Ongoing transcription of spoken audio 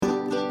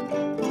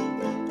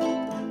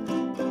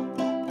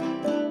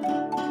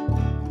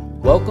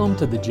Welcome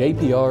to the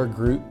JPR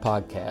Group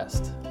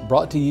podcast,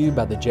 brought to you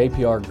by the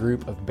JPR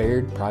Group of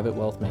Baird Private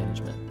Wealth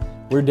Management.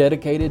 We're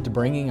dedicated to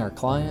bringing our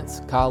clients,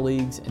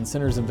 colleagues, and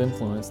centers of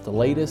influence the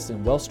latest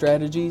in wealth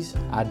strategies,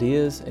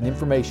 ideas, and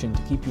information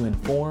to keep you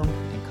informed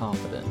and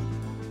confident.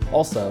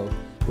 Also,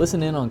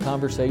 listen in on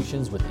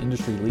conversations with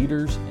industry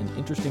leaders and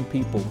interesting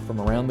people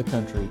from around the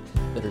country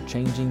that are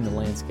changing the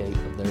landscape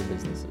of their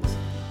businesses.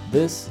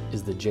 This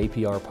is the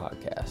JPR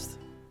podcast.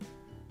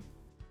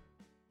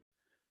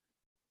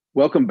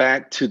 Welcome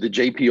back to the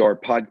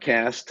JPR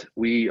podcast.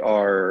 We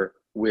are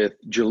with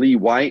Jaleigh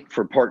White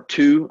for part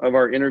 2 of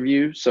our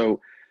interview.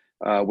 So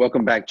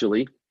welcome back,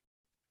 Jaleigh.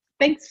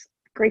 Thanks.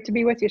 Great to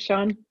be with you,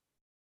 Shawn.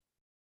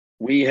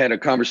 We had a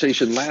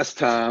conversation last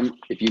time,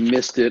 if you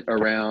missed it,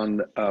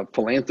 around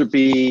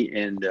philanthropy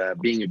and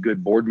being a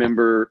good board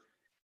member.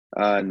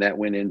 And that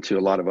went into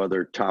a lot of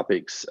other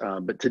topics.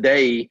 But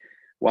today,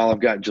 while I've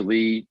got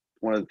Jaleigh,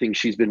 one of the things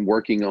she's been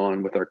working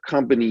on with our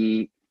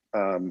company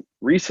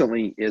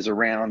recently is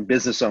around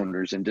business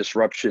owners and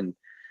disruption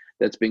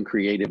that's been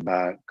created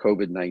by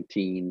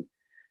COVID-19.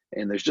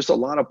 And there's just a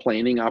lot of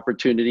planning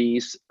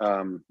opportunities.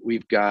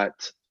 We've got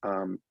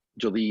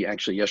Jaleigh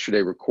actually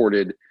yesterday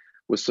recorded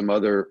with some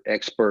other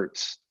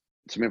experts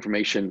some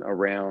information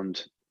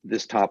around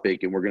this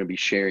topic, and we're going to be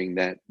sharing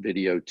that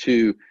video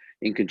too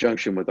in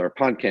conjunction with our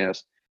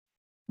podcast.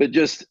 But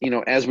just,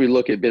 as we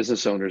look at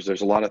business owners,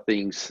 there's a lot of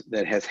things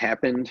that has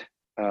happened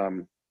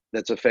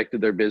that's affected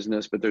their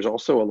business, but there's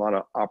also a lot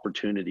of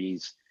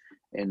opportunities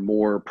and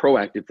more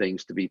proactive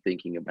things to be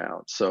thinking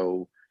about.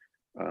 So,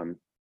 so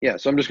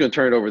I'm just going to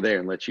turn it over there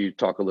and let you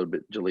talk a little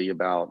bit, Jaleigh,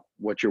 about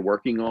what you're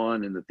working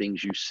on and the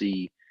things you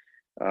see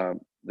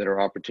that are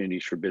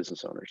opportunities for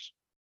business owners.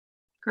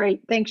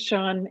 Great. Thanks,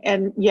 Shawn.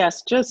 And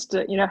yes, just,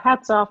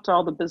 hats off to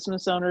all the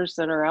business owners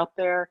that are out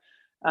there.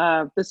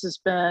 This has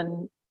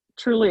been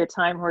truly a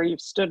time where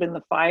you've stood in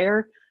the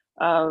fire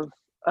of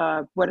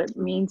what it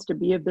means to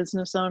be a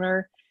business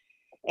owner.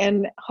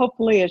 And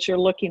hopefully, as you're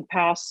looking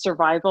past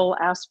survival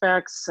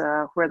aspects,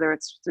 whether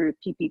it's through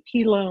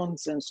PPP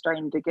loans and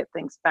starting to get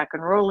things back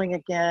and rolling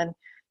again,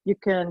 you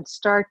can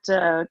start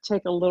to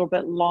take a little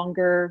bit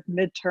longer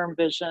midterm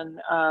vision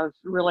of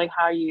really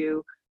how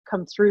you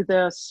come through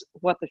this,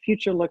 what the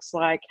future looks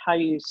like, how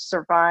you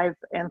survive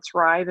and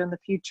thrive in the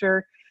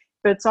future.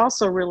 But it's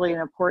also really an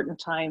important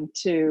time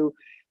to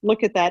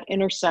look at that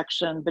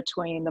intersection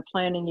between the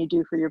planning you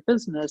do for your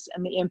business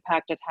and the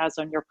impact it has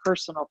on your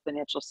personal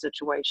financial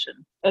situation.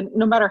 And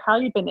no matter how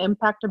you've been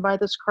impacted by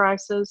this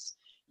crisis,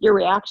 your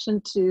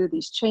reaction to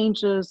these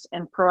changes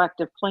and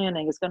proactive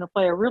planning is going to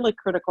play a really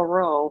critical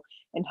role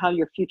in how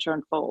your future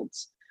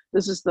unfolds.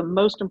 This is the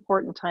most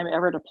important time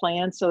ever to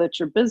plan so that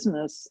your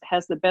business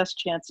has the best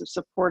chance of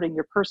supporting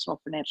your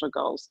personal financial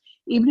goals,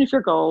 even if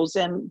your goals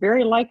and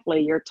very likely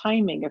your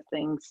timing of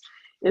things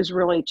is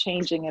really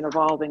changing and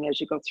evolving as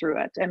you go through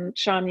it. And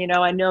Shawn,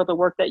 I know the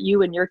work that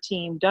you and your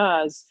team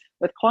does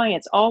with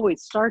clients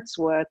always starts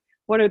with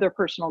what are their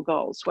personal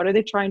goals? What are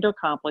they trying to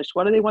accomplish?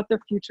 What do they want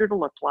their future to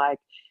look like?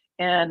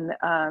 And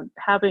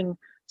having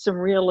some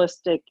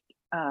realistic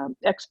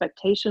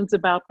expectations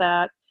about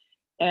that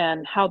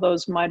and how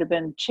those might have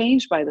been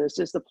changed by this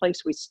is the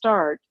place we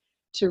start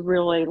to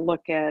really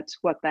look at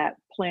what that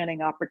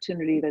planning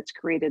opportunity that's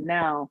created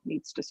now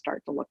needs to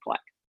start to look like.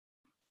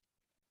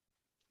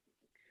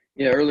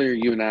 Yeah, earlier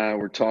you and I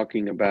were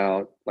talking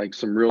about like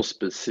some real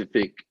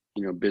specific,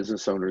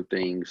 business owner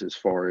things as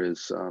far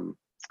as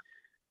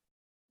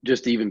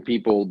just even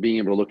people being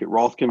able to look at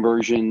Roth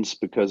conversions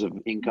because of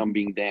income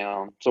being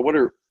down. So what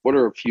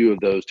are a few of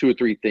those 2 or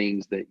 3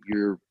 things that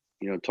you're,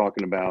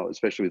 talking about,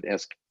 especially with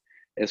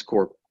S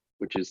Corp,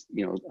 which is,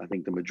 I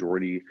think the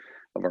majority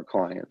of our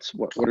clients.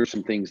 What are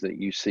some things that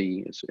you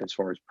see as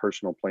far as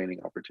personal planning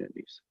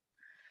opportunities?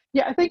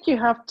 Yeah, I think you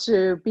have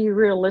to be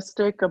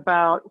realistic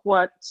about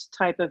what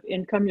type of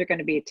income you're going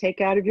to be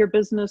take out of your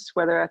business,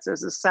 whether that's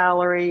as a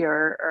salary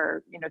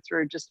or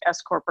through just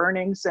S Corp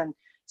earnings, and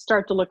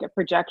start to look at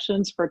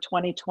projections for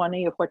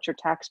 2020 of what your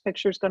tax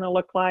picture is going to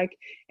look like.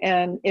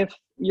 And if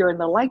you're in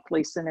the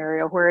likely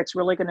scenario where it's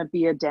really going to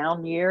be a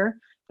down year,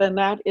 then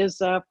that is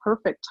a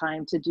perfect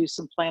time to do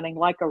some planning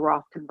like a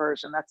Roth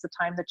conversion. That's the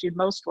time that you'd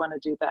most want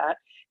to do that,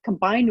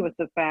 combined with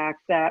the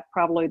fact that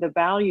probably the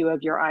value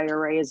of your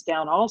IRA is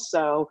down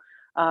also.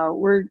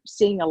 We're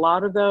seeing a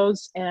lot of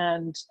those,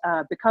 and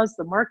because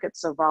the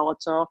market's so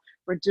volatile,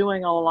 we're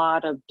doing a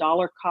lot of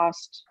dollar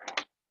cost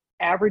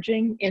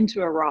averaging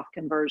into a Roth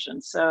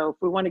conversion. So if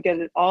we want to get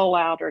it all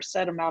out or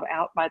set amount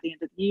out by the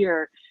end of the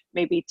year,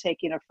 maybe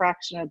taking a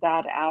fraction of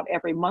that out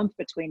every month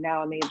between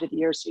now and the end of the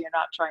year, so you're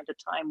not trying to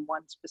time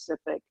one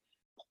specific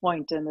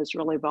point in this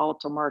really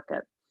volatile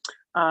market.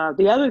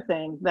 The other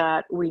thing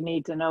that we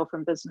need to know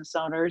from business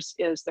owners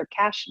is their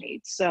cash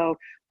needs. So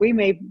we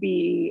may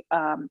be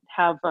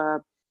have a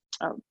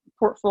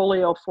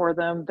portfolio for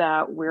them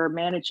that we're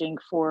managing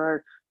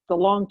for the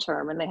long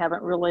term, and they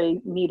haven't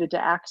really needed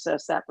to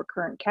access that for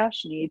current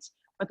cash needs,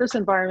 But this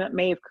environment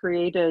may have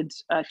created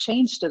a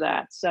change to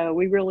that. So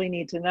we really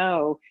need to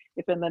know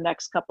if in the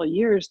next couple of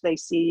years they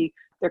see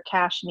their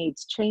cash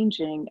needs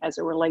changing as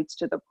it relates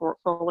to the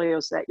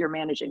portfolios that you're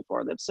managing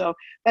for them. So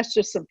that's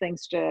just some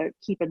things to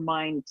keep in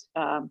mind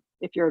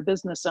if you're a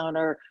business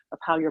owner, of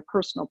how your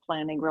personal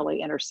planning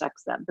really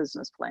intersects that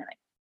business planning.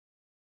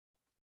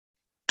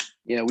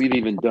 Yeah, we've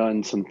even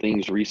done some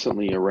things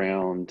recently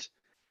around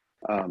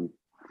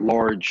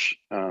large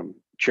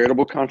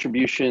charitable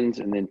contributions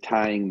and then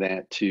tying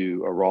that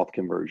to a Roth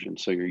conversion.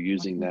 So you're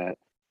using that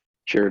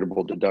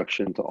charitable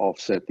deduction to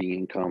offset the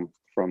income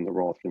from the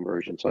Roth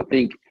conversion. So I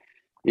think,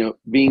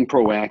 being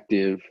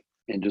proactive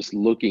and just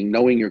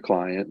knowing your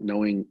client,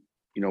 knowing,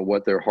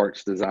 what their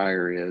heart's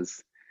desire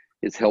is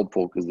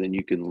helpful, because then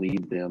you can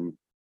lead them,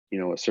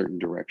 a certain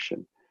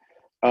direction.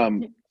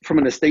 From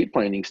an estate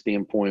planning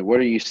standpoint, what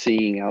are you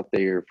seeing out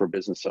there for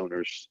business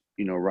owners,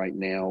 right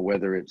now,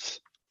 whether it's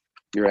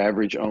your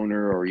average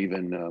owner or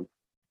even,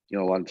 a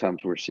lot of times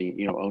we're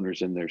seeing,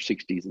 owners in their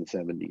 60s and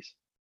 70s.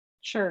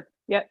 Sure.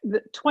 Yeah.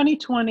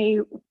 2020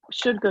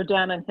 should go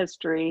down in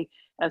history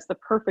as the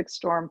perfect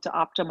storm to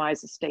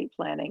optimize estate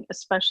planning,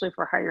 especially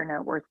for higher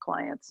net worth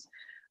clients.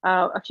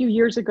 A few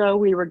years ago,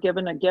 we were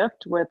given a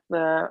gift with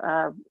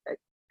the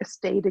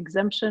estate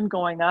exemption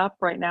going up.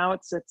 Right now,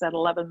 it's at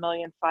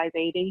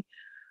 11,580,000.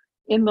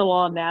 In the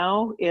law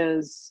now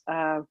is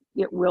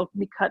it will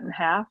be cut in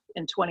half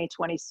in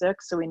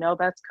 2026. So we know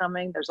that's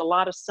coming. There's a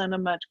lot of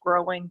sentiment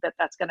growing that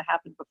that's going to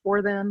happen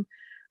before then.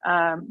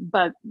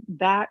 But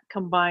that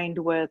combined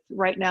with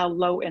right now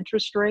low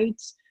interest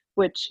rates,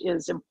 which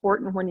is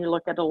important when you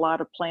look at a lot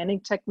of planning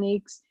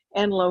techniques,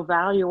 and low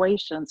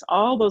valuations,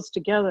 all those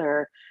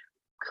together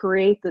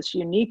create this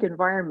unique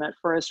environment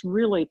for us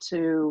really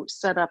to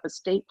set up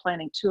estate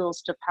planning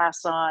tools to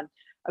pass on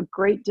a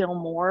great deal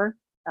more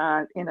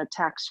in a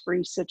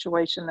tax-free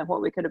situation than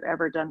what we could have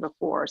ever done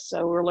before.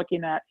 So we're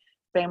looking at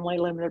family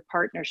limited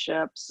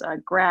partnerships,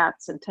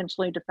 GRATs,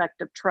 intentionally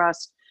defective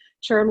trust,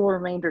 charitable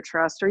remainder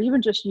trust, or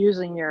even just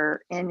using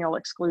your annual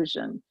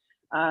exclusion.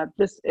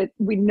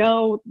 We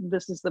know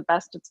this is the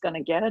best it's going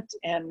to get,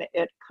 and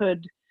it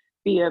could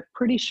be a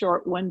pretty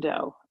short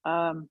window.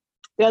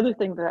 The other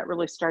thing that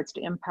really starts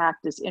to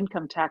impact is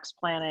income tax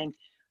planning.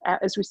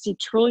 As we see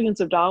trillions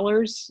of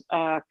dollars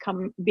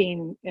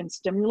being in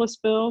stimulus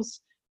bills,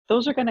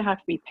 those are going to have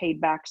to be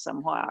paid back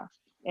somewhere.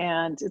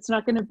 And it's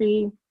not going to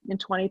be in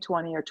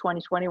 2020 or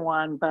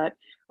 2021, but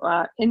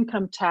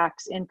income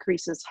tax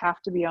increases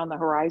have to be on the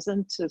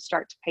horizon to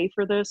start to pay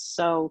for this.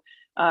 So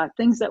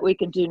things that we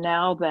can do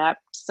now that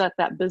set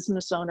that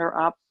business owner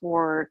up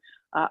for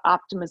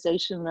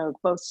optimization of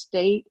both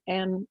state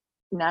and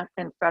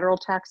federal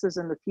taxes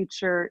in the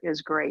future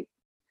is great.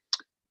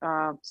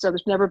 So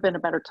there's never been a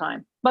better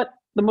time. But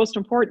the most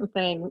important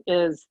thing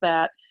is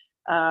that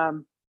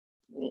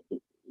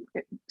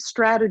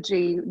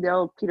strategy, the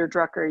old Peter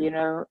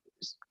Drucker,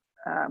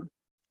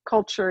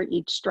 culture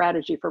eats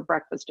strategy for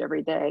breakfast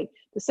every day.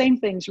 The same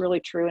thing's really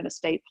true in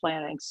estate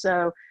planning.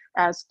 So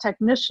as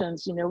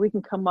technicians, we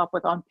can come up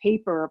with on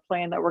paper a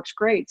plan that works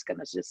great. It's going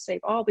to just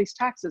save all these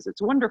taxes.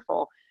 It's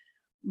wonderful.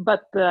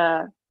 But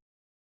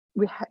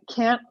we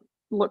can't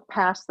look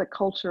past the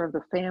culture of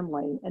the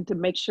family and to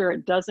make sure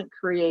it doesn't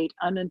create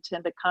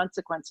unintended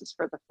consequences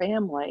for the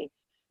family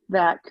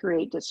that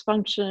create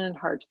dysfunction,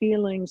 hard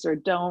feelings, or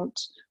don't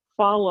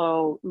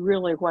follow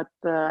really what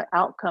the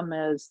outcome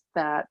is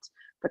that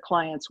the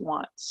clients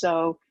want.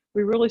 So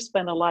we really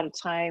spend a lot of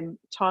time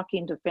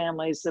talking to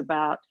families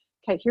about,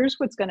 okay, here's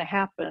what's going to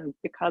happen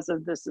because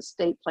of this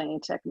estate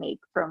planning technique.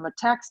 From a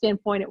tax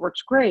standpoint, it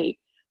works great,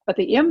 but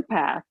the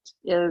impact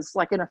is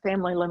like in a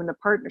family limited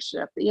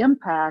partnership. The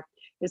impact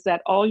is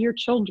that all your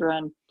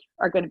children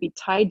are going to be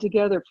tied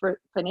together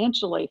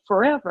financially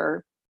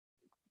forever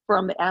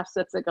from the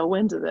assets that go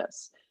into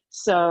this.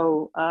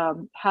 So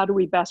how do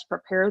we best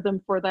prepare them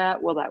for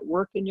that? Will that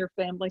work in your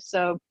family?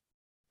 So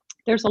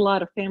there's a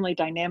lot of family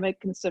dynamic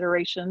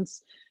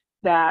considerations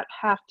that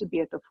have to be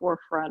at the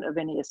forefront of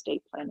any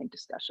estate planning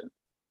discussion.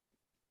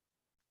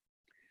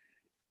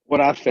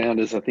 What I've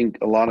found is I think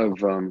a lot of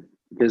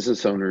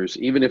business owners,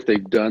 even if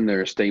they've done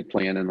their estate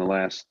plan in the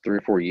last 3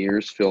 or 4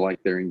 years, feel like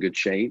they're in good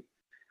shape.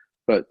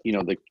 But,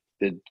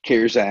 the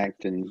CARES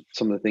Act and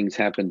some of the things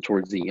happened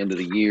towards the end of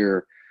the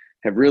year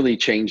have really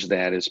changed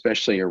that,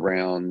 especially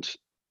around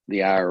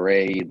the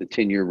IRA, the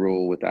 10-year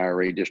rule with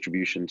IRA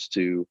distributions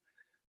to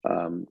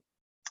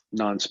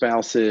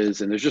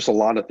non-spouses. And there's just a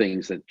lot of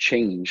things that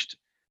changed.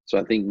 So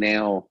I think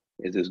now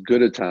is as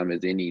good a time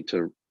as any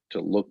to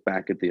look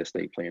back at the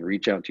estate plan,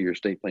 reach out to your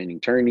estate planning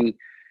attorney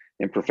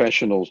and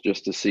professionals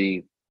just to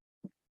see,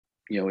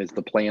 is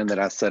the plan that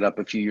I set up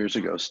a few years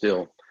ago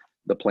still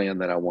the plan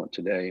that I want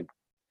today?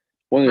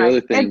 One of the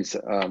other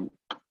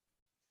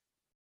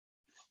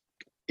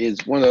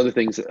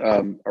things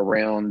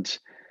around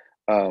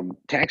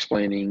tax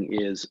planning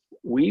is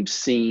we've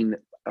seen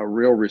a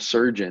real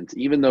resurgence,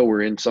 even though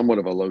we're in somewhat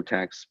of a low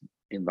tax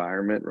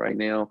environment right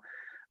now,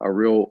 a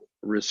real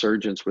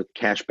resurgence with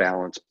cash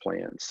balance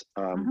plans.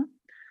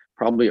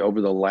 Probably over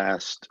the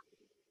last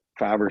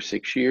 5 or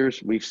 6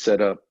 years, we've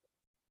set up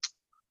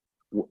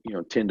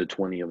 10 to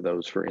 20 of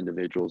those for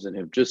individuals, and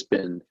have just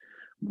been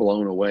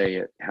blown away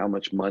at how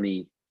much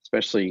money,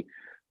 especially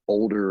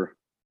older,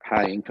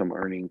 high income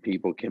earning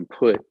people, can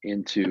put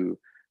into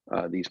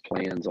these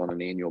plans on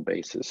an annual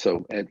basis.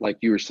 So, and like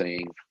you were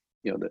saying,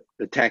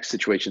 the tax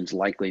situation is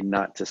likely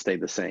not to stay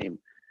the same.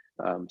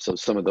 So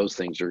some of those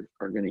things are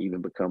going to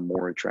even become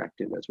more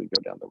attractive as we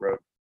go down the road.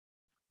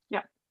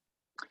 Yeah.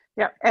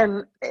 Yeah.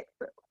 And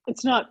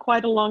it's not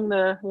quite along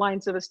the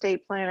lines of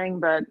estate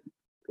planning, but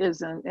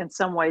is in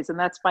some ways, and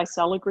that's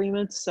buy-sell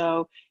agreements.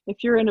 So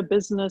if you're in a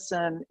business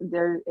and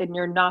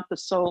you're not the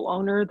sole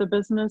owner of the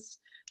business,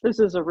 this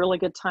is a really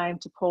good time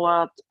to pull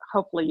out.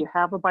 Hopefully you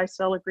have a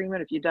buy-sell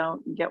agreement. If you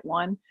don't, get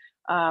one,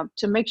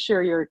 to make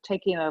sure you're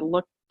taking a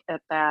look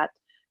at that.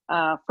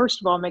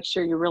 First of all, make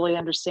sure you really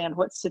understand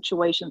what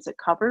situations it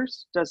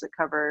covers. Does it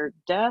cover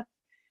death,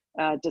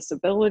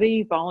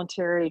 disability,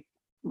 voluntary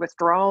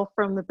withdrawal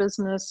from the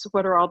business?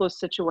 What are all those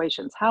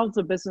situations? How's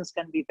the business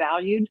going to be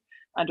valued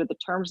under the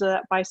terms of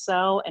that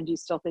buy-sell? And do you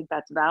still think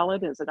that's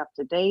valid? Is it up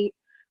to date?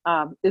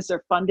 Is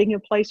there funding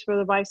in place for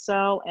the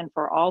buy-sell and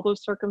for all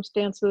those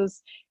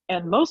circumstances?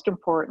 And most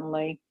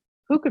importantly,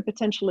 who could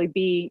potentially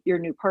be your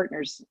new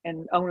partners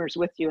and owners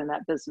with you in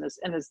that business?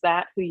 And is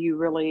that who you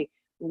really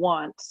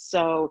want?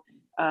 So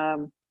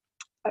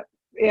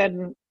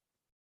in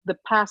the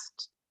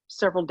past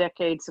several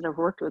decades that I've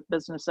worked with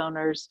business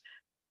owners,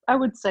 I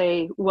would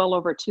say well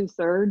over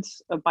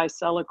 2/3 of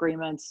buy-sell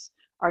agreements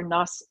are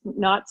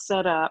not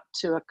set up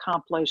to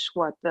accomplish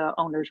what the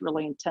owners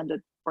really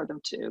intended for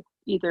them to,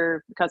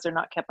 either because they're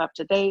not kept up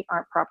to date,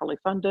 aren't properly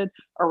funded,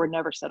 or were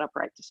never set up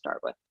right to start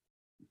with.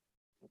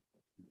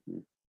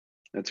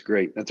 That's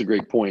great. That's a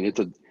great point.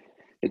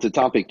 It's a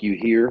topic you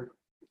hear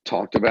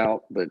talked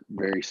about, but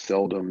very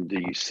seldom do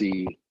you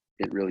see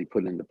it really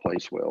put into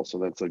place well. So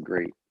that's a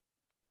great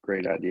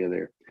idea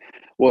there.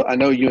 Well, I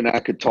know you and I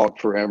could talk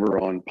forever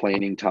on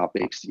planning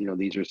topics.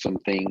 These are some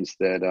things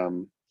that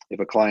if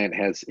a client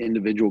has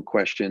individual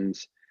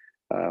questions,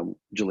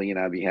 Jaleigh and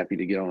I'd be happy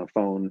to get on a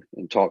phone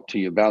and talk to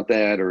you about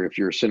that. Or if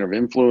you're a center of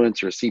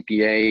influence or a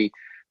CPA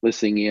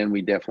listening in,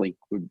 we definitely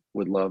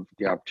would love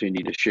the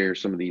opportunity to share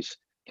some of these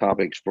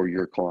topics for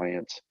your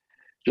clients.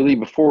 Jaleigh,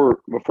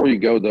 before you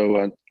go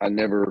though, I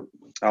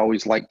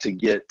always like to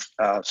get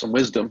some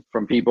wisdom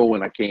from people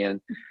when I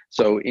can.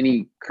 So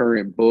any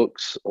current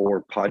books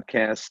or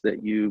podcasts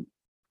that you,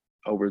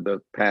 over the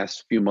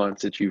past few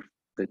months, that you'd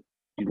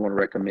want to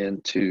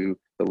recommend to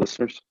the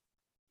listeners?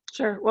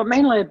 Sure. Well,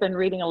 mainly I've been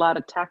reading a lot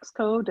of tax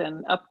code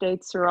and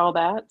updates or all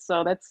that.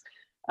 So that's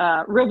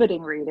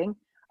riveting reading.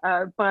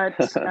 But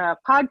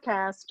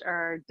podcasts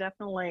are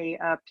definitely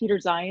Peter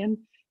Zion,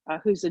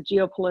 who's a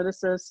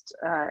geopoliticist.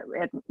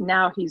 And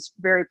now he's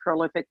very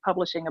prolific,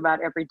 publishing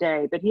about every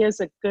day. But he has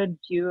a good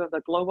view of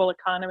the global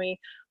economy.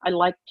 I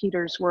like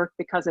Peter's work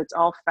because it's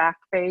all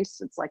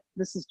fact-based. It's like,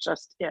 this is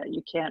just,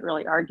 you can't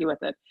really argue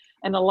with it.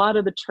 And a lot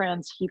of the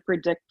trends he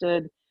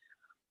predicted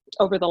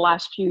over the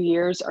last few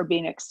years are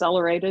being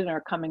accelerated and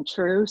are coming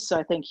true. So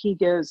I think he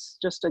gives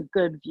just a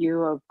good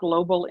view of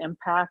global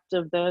impact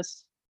of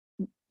this,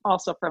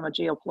 also from a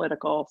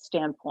geopolitical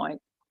standpoint.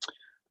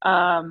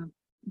 One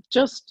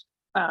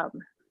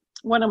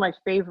of my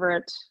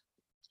favorite,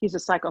 he's a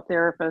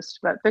psychotherapist,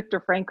 but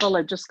Viktor Frankl,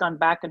 I've just gone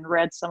back and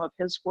read some of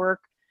his work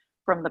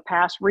from the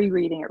past,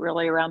 rereading it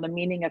really around the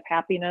meaning of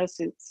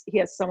happiness. He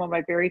has some of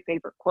my very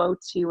favorite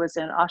quotes. He was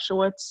in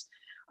Auschwitz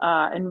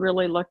and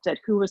really looked at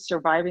who was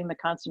surviving the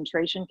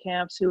concentration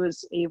camps, who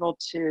was able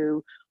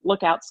to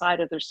look outside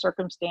of their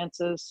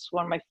circumstances.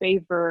 One of my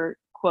favorite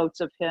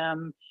quotes of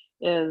him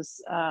is,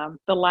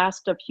 the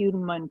last of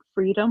human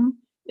freedom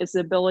is the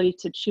ability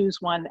to choose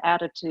one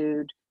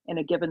attitude in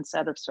a given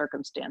set of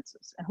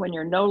circumstances. And when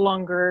you're no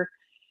longer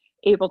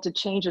able to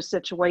change a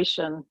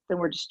situation, then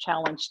we're just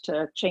challenged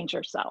to change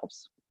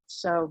ourselves.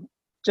 So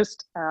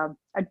just,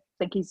 I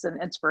think he's an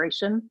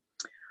inspiration.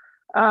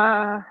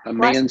 A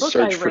Man's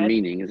Search for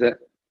Meaning.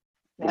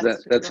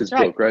 That's his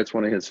book, right? It's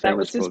one of his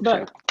famous books.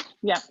 Book.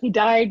 Yeah, he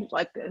died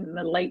like in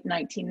the late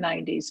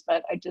 1990s,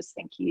 but I just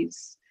think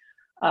he's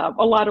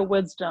a lot of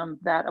wisdom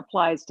that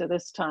applies to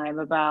this time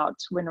about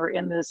when we're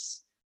in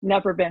this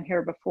never been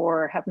here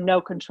before, have no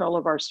control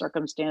of our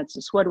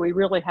circumstances. What do we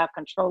really have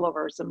control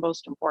over is the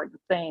most important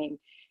thing,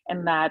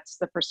 and that's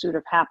the pursuit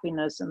of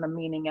happiness and the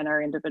meaning in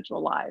our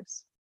individual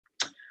lives.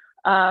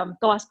 The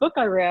last book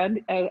I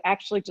read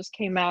actually just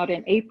came out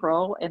in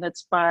April, and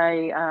it's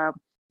by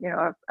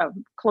a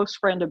close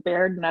friend of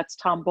Baird, and that's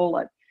Tom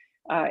Bullitt.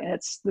 And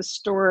it's the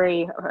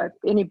story,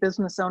 any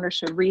business owner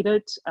should read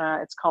it.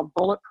 It's called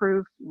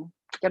Bulletproof.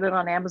 Get it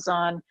on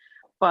Amazon.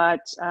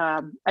 But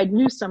I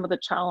knew some of the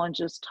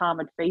challenges Tom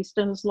had faced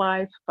in his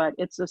life, but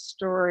it's a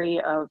story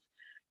of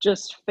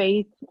just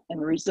faith and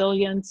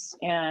resilience,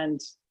 and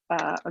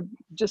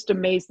just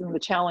amazing the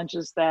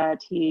challenges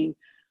that he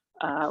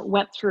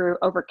went through,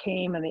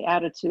 overcame, and the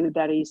attitude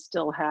that he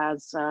still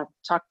has.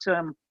 Talked to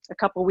him a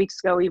couple of weeks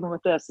ago, even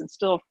with this, and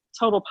still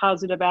total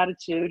positive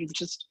attitude and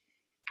just,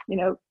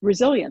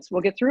 resilience.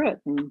 We'll get through it.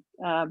 And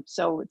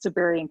so it's a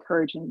very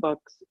encouraging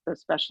book,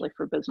 especially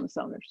for business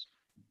owners.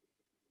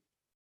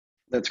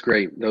 That's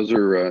great. Those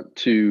are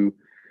two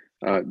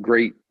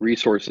great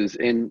resources.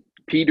 And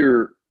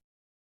Peter,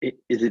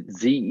 is it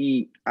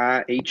Zeihan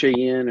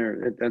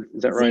or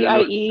is that right? I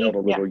know it's spelled a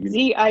little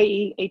unique.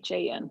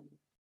 Ziehan.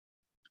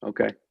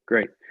 Okay,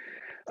 great.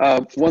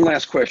 One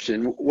last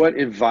question. What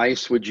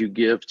advice would you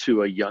give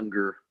to a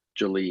younger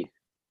Jaleigh,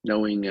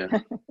 knowing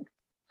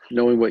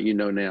what you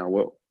know now?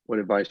 What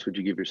advice would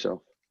you give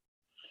yourself?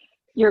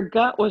 Your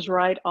gut was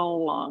right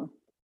all along.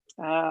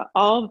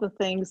 All of the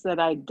things that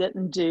I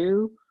didn't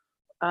do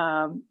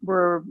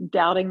were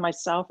doubting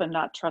myself and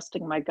not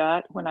trusting my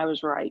gut when I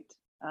was right.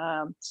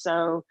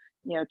 So,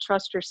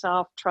 trust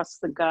yourself, trust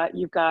the gut.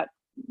 You've got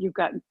a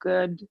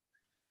good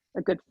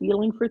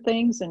feeling for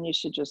things, and you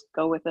should just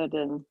go with it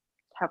and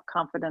have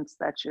confidence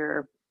that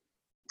your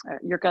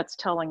gut's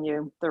telling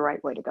you the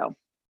right way to go.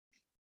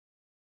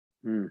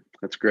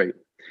 That's great.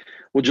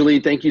 Well,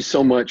 Jaleigh, thank you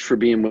so much for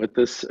being with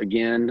us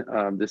again.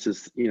 This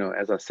is,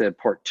 as I said,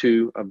 part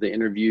 2 of the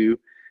interview,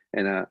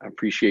 and I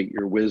appreciate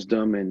your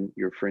wisdom and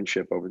your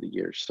friendship over the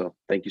years. So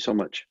thank you so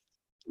much.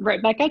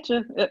 Right back at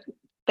you.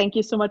 Thank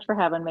you so much for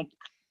having me.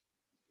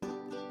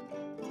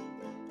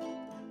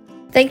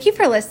 Thank you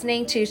for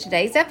listening to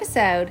today's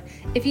episode.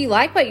 If you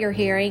like what you're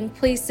hearing,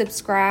 please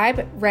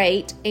subscribe,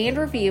 rate, and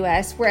review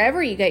us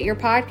wherever you get your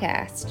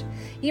podcast.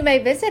 You may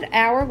visit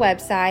our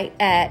website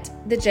at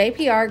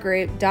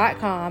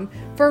thejprgroup.com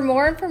for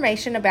more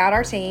information about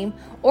our team,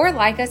 or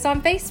like us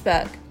on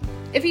Facebook.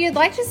 If you'd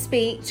like to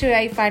speak to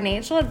a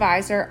financial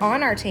advisor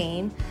on our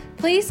team,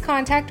 please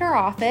contact our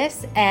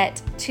office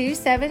at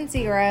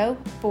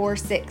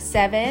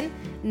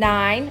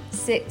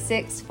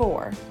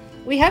 270-467-9664.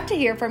 We hope to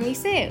hear from you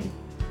soon.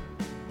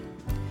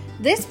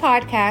 This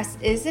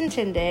podcast is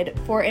intended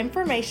for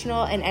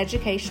informational and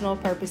educational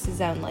purposes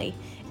only.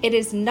 It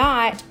is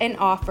not an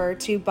offer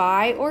to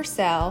buy or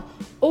sell,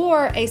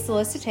 or a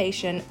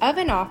solicitation of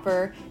an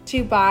offer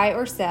to buy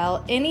or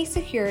sell any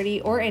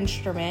security or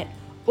instrument,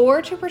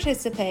 or to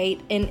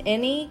participate in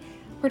any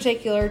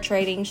particular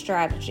trading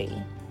strategy.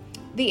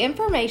 The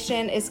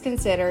information is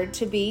considered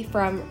to be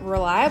from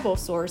reliable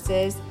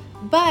sources,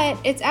 but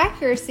its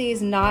accuracy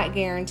is not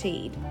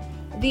guaranteed.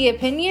 The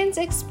opinions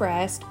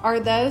expressed are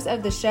those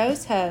of the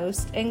show's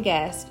host and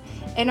guest,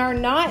 and are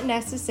not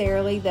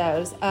necessarily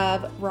those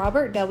of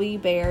Robert W.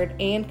 Baird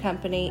and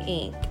Company,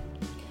 Inc.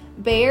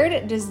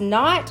 Baird does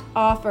not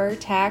offer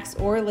tax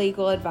or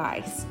legal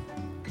advice.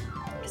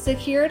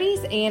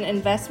 Securities and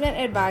investment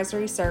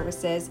advisory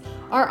services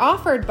are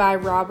offered by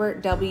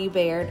Robert W.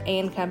 Baird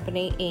and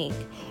Company, Inc.,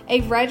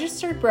 a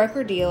registered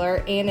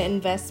broker-dealer and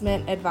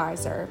investment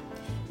advisor.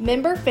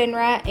 Member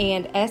FINRA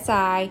and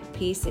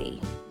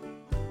SIPC.